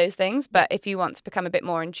 for those things. But if you want to become a bit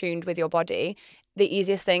more in tune with your body, the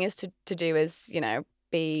easiest thing is to do is,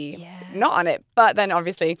 be not on it. But then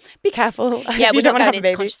obviously be careful. Yeah, we're not going into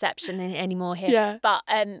baby. Contraception anymore here. Yeah. But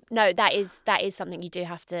no, that is something you do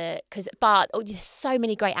have to, but there's so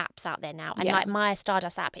many great apps out there now. And like my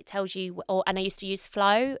Stardust app, it tells you, and I used to use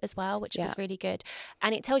Flow as well, which was really good.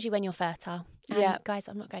 And it tells you when you're fertile. And guys,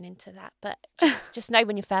 I'm not going into that, but just know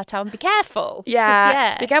when you're fertile and be careful.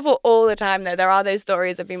 Yeah. Be careful all the time though. There are those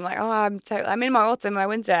stories of being like, oh, I'm in my autumn, my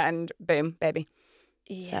winter, and boom, baby.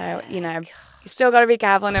 Yeah. So, you still got to be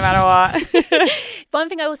careful no matter what. One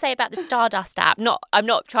thing I will say about the Stardust app, I'm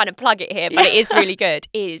not trying to plug it here, but it is really good,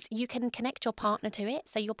 is you can connect your partner to it.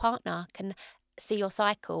 So your partner can see your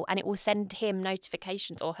cycle and it will send him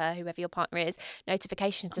notifications, or her, whoever your partner is,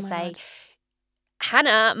 notifications to say,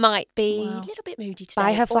 Hannah might be a little bit moody today.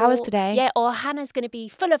 Buy her flowers today. Yeah, or Hannah's going to be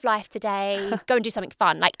full of life today. Go and do something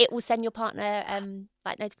fun. Like, it will send your partner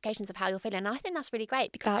like notifications of how you're feeling. And I think that's really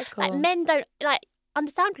great because that's cool. Like men don't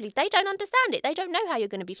understandably, they don't understand it. They don't know how you're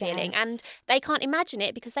going to be feeling, and they can't imagine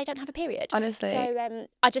it because they don't have a period. Honestly. So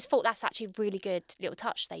I just thought that's actually a really good little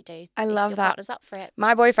touch they do. I love your that. Partner's up for it.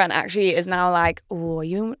 My boyfriend actually is now like, oh,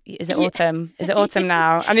 is it autumn? Is it autumn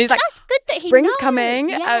now? And he's like, that's good that spring's he knows. coming.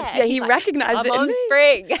 He like, recognises it in me.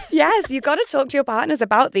 Spring. Yes, you've got to talk to your partners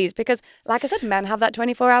about these because, like I said, men have that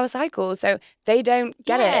 24-hour cycle, so they don't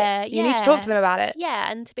get it. You need to talk to them about it. Yeah,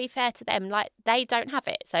 and to be fair to them, like, they don't have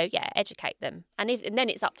it. So educate them, and then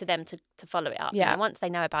it's up to them to follow it up. Yeah. Once they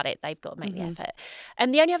know about it, they've got to make the effort.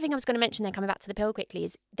 And the only other thing I was going to mention, then coming back to the pill quickly,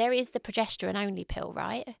 is there is the progesterone only pill,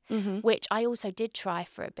 right? Which I also did try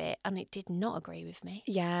for a bit, and it did not agree with me.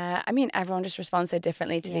 Yeah, I mean, everyone just responds so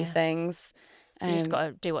differently to these things. You just got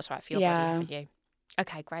to do what's right for your body, haven't you?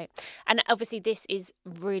 Okay, great. And obviously this is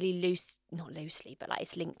really not loosely, but like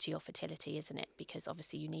it's linked to your fertility, isn't it? Because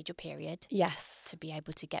obviously you need your period. Yes. To be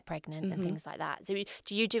able to get pregnant and things like that. So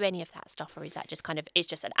do you do any of that stuff, or is that just it's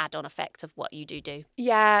just an add-on effect of what you do?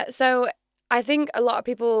 Yeah, so I think a lot of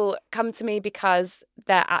people come to me because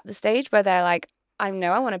they're at the stage where they're like, I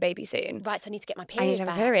know I want a baby soon. Right, so I need to get my period I need to have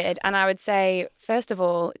back. a period. And I would say, first of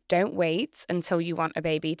all, don't wait until you want a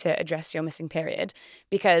baby to address your missing period,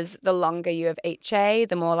 because the longer you have HA,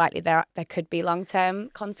 the more likely there could be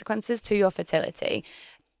long-term consequences to your fertility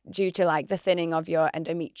due to like the thinning of your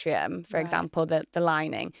endometrium, for example, the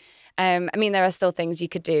lining. I mean, there are still things you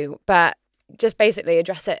could do, but just basically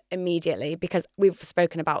address it immediately because we've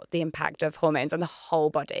spoken about the impact of hormones on the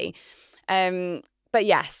whole body. But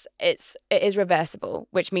yes, it is reversible,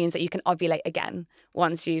 which means that you can ovulate again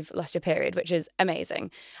once you've lost your period, which is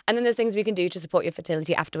amazing. And then there's things we can do to support your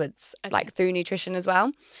fertility afterwards, like through nutrition as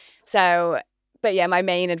well. So, but yeah, my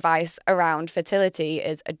main advice around fertility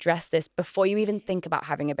is address this before you even think about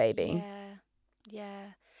having a baby.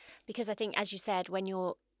 Yeah. Because I think, as you said,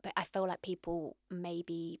 but I feel like people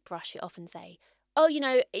maybe brush it off and say, oh,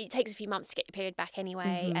 it takes a few months to get your period back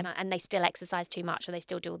anyway, and they still exercise too much, and they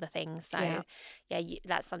still do all the things. So,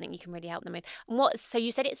 that's something you can really help them with. And so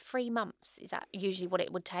you said it's 3 months. Is that usually what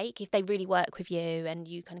it would take if they really work with you and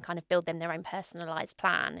you can kind of build them their own personalised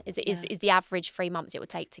plan? Is the average 3 months it would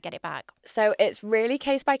take to get it back? So it's really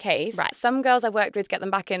case by case. Right. Some girls I've worked with get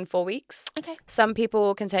them back in 4 weeks. Okay. Some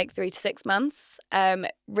people can take 3 to 6 months.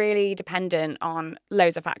 Really dependent on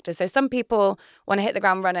loads of factors. So some people want to hit the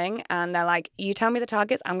ground running and they're like, you tell me the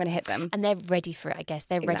targets, I'm going to hit them. And they're ready for it, I guess.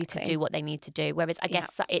 They're ready to do what they need to do. Whereas I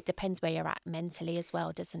guess it depends where you're at mentally as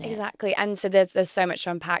well, doesn't it? Exactly. And so there's so much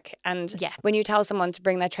to unpack. And when you tell someone to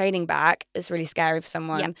bring their training back, it's really scary for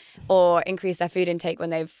someone. Or increase their food intake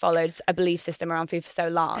when they've followed a belief system around food for so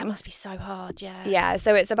long. That must be so hard, Yeah,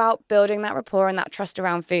 so it's about building that rapport and that trust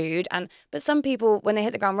around food. But some people, when they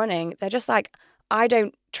hit the ground running, they're just like, I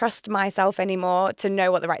don't trust myself anymore to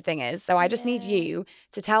know what the right thing is. So I just need you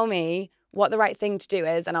to tell me what the right thing to do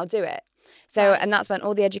is, and I'll do it. So, and that's when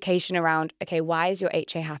all the education around, okay, why is your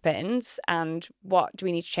HA happened and what do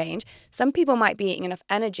we need to change? Some people might be eating enough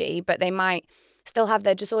energy, but they might still have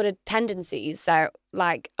their disordered tendencies. So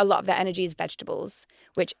like a lot of their energy is vegetables,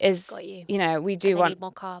 which is, Got you. We do want need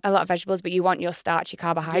more carbs. a lot of vegetables, but you want your starchy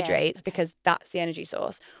carbohydrates because that's the energy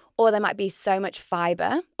source. Or there might be so much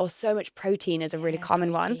fiber or so much protein is a really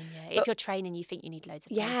common one. Yeah. If you're training, you think you need loads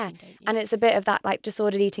of protein, don't you? And it's a bit of that like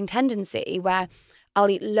disordered eating tendency where I'll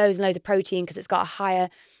eat loads and loads of protein because it's got a higher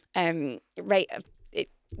rate of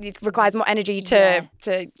it requires more energy to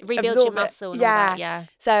rebuild absorb your muscle. And all that.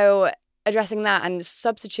 So addressing that and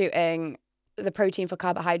substituting the protein for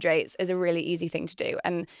carbohydrates is a really easy thing to do,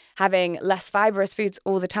 and having less fibrous foods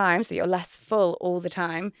all the time so you're less full all the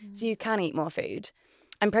time so you can eat more food.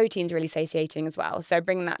 And protein's really satiating as well, so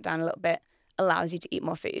bringing that down a little bit allows you to eat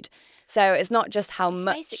more food. So it's not just how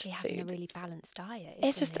much basically food. having a really balanced diet.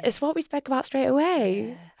 It's what we spoke about straight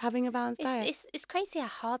away. Having a balanced diet. It's crazy how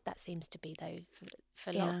hard that seems to be though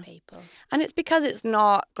for a lot of people. And it's because it's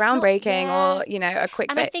not groundbreaking or a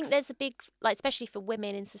quick and fix. I think there's a big, like, especially for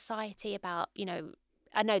women in society, about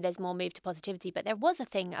I know there's more move to positivity, but there was a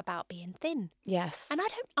thing about being thin. Yes. And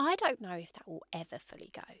I don't know if that will ever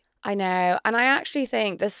fully go. I know. And I actually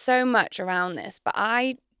think there's so much around this, but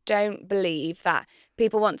I don't believe that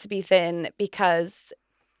people want to be thin because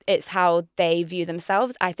it's how they view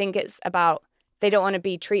themselves. I think it's about they don't want to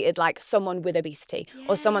be treated like someone with obesity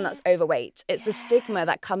or someone that's overweight. It's the stigma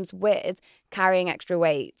that comes with carrying extra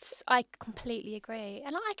weight. I completely agree.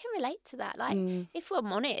 And I can relate to that. Like, if we're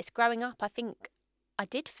honest, growing up, I think I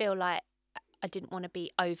did feel like I didn't want to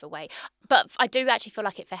be overweight, but I do actually feel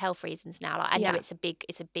like it for health reasons now. Like, I know it's a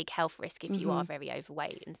big health risk if you are very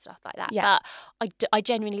overweight and stuff like that. Yeah. But I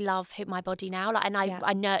genuinely love my body now. Like, and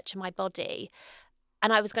I nurture my body.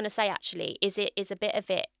 And I was going to say, actually, is a bit of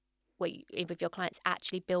it with your clients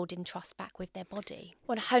actually building trust back with their body?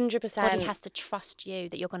 100%. Body has to trust you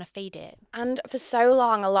that you're going to feed it. And for so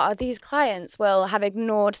long, a lot of these clients will have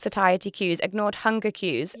ignored satiety cues, ignored hunger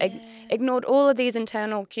cues, ignored all of these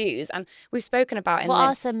internal cues. And we've spoken about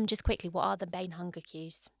what are the main hunger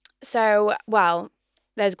cues? So, well,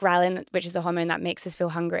 there's ghrelin, which is the hormone that makes us feel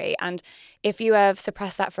hungry. And if you have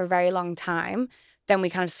suppressed that for a very long time, then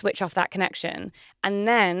we kind of switch off that connection. And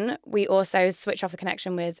then we also switch off the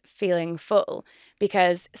connection with feeling full,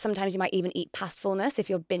 because sometimes you might even eat past fullness if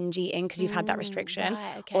you're binge eating because you've had that restriction,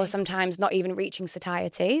 or sometimes not even reaching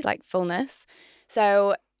satiety, like fullness.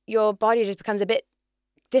 So your body just becomes a bit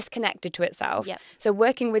disconnected to itself. Yep. So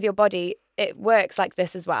working with your body, it works like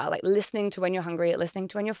this as well, like listening to when you're hungry, listening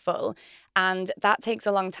to when you're full. And that takes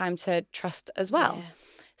a long time to trust as well. Yeah.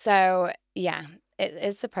 So,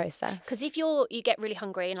 it's a process. Because if you get really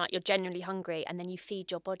hungry and like you're genuinely hungry and then you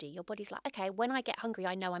feed your body's like, okay, when I get hungry,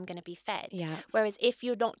 I know I'm going to be fed. Yeah. Whereas if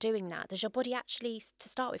you're not doing that, does your body actually, to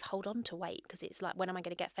start with, hold on to weight? Because it's like, when am I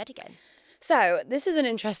going to get fed again? So this is an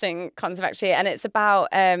interesting concept actually, and it's about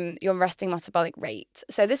your resting metabolic rate.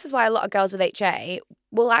 So this is why a lot of girls with HA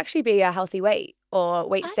will actually be a healthy weight or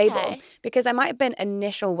weight stable, because there might have been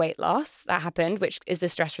initial weight loss that happened, which is the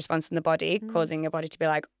stress response in the body, causing your body to be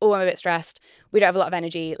like, oh, I'm a bit stressed. We don't have a lot of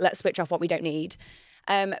energy. Let's switch off what we don't need.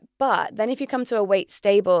 But then if you come to a weight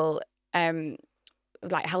stable,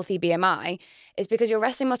 like healthy BMI, is because your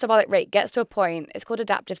resting metabolic rate gets to a point, it's called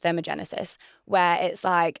adaptive thermogenesis, where it's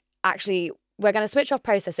like, actually, we're going to switch off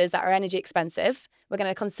processes that are energy expensive. We're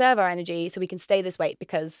going to conserve our energy so we can stay this weight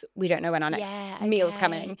because we don't know when our next meal's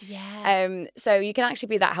coming. Yeah. So you can actually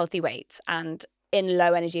be that healthy weight and in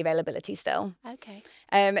low energy availability still. Okay.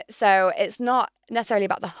 So it's not necessarily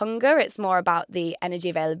about the hunger, it's more about the energy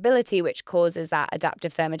availability, which causes that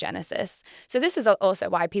adaptive thermogenesis. So this is also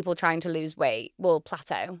why people trying to lose weight will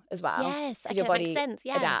plateau as well. Yes, okay, your body makes sense.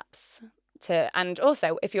 Yeah. adapts. And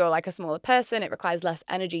also, if you're like a smaller person, it requires less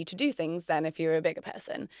energy to do things than if you're a bigger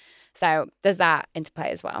person. So there's that interplay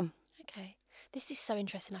as well. Okay. This is so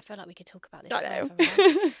interesting. I feel like we could talk about this I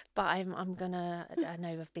forever. But I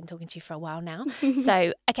know I've been talking to you for a while now.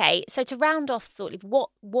 So, okay. So to round off, sort of,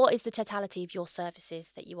 what is the totality of your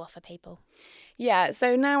services that you offer people? Yeah.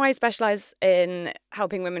 So now I specialise in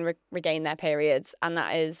helping women regain their periods. And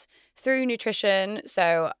that is through nutrition.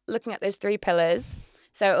 So looking at those 3 pillars.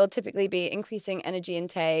 So it'll typically be increasing energy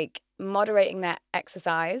intake, moderating their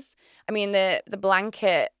exercise. I mean, the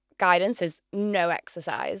blanket guidance is no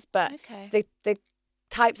exercise, but the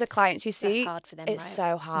types of clients you see, that's hard for them, it's right?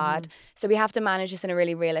 so hard. So we have to manage this in a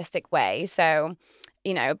really realistic way. So,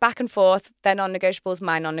 back and forth, their non-negotiables,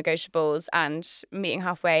 my non-negotiables, and meeting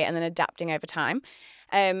halfway and then adapting over time.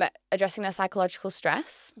 Addressing their psychological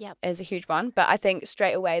stress is a huge one. But I think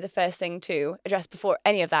straight away, the first thing to address before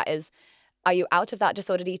any of that is, are you out of that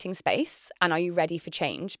disordered eating space and are you ready for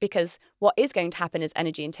change? Because what is going to happen is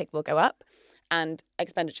energy intake will go up and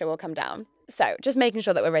expenditure will come down. So just making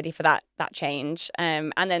sure that we're ready for that change.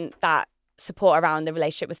 And then that support around the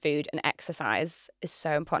relationship with food and exercise is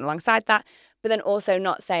so important alongside that. But then also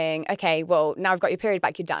not saying, okay, well, now I've got your period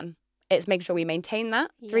back, you're done. It's making sure we maintain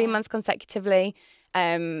that 3 months consecutively.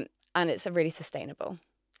 And it's really sustainable.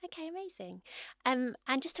 Okay, amazing. And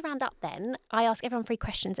just to round up then, I ask everyone 3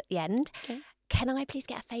 questions at the end. Okay. Can I please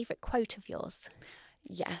get a favourite quote of yours?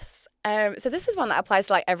 Yes. So this is one that applies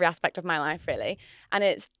to like every aspect of my life, really. And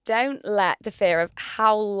it's, don't let the fear of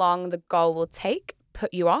how long the goal will take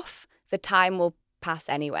put you off. The time will pass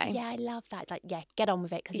anyway. Yeah, I love that. Like, get on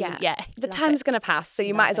with it. Cause the time's going to pass. So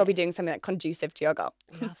you might as well be doing something that's conducive to your goal.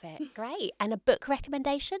 Love it. Great. And a book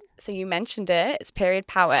recommendation? So you mentioned it. It's Period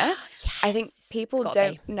Power. Yes. I think people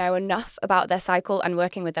don't know enough about their cycle and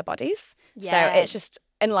working with their bodies. Yeah. So it's just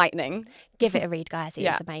enlightening. Give it a read, guys. It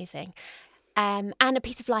is amazing. And a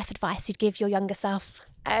piece of life advice you'd give your younger self?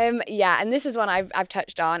 And this is one I've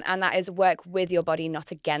touched on, and that is work with your body,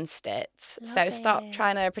 not against it. Stop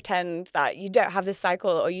trying to pretend that you don't have this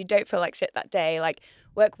cycle or you don't feel like shit that day. Like,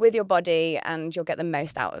 work with your body and you'll get the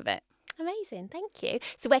most out of it. Amazing, thank you.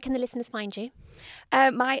 So where can the listeners find you?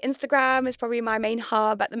 My Instagram is probably my main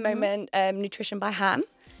hub at the moment, Nutrition by Han.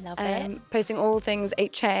 Love it. Posting all things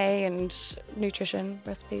HA and nutrition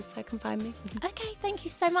recipes, so can find me. Okay, thank you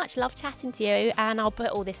so much. Love chatting to you, and I'll put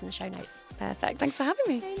all this in the show notes. Perfect. Thanks for having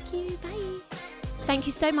me. Thank you. Bye. Thank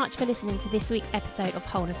you so much for listening to this week's episode of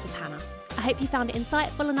Wholeness with Hannah. I hope you found it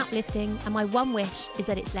insightful and uplifting, and my one wish is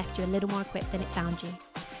that it's left you a little more equipped than it found you.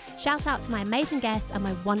 Shout out to my amazing guests and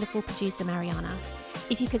my wonderful producer, Mariana.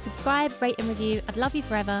 If you could subscribe, rate and review, I'd love you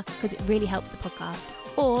forever because it really helps the podcast.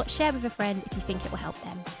 Or share with a friend if you think it will help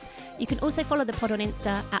them. You can also follow the pod on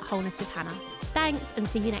Insta at Wholeness with Hannah. Thanks, and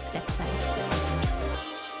see you next episode.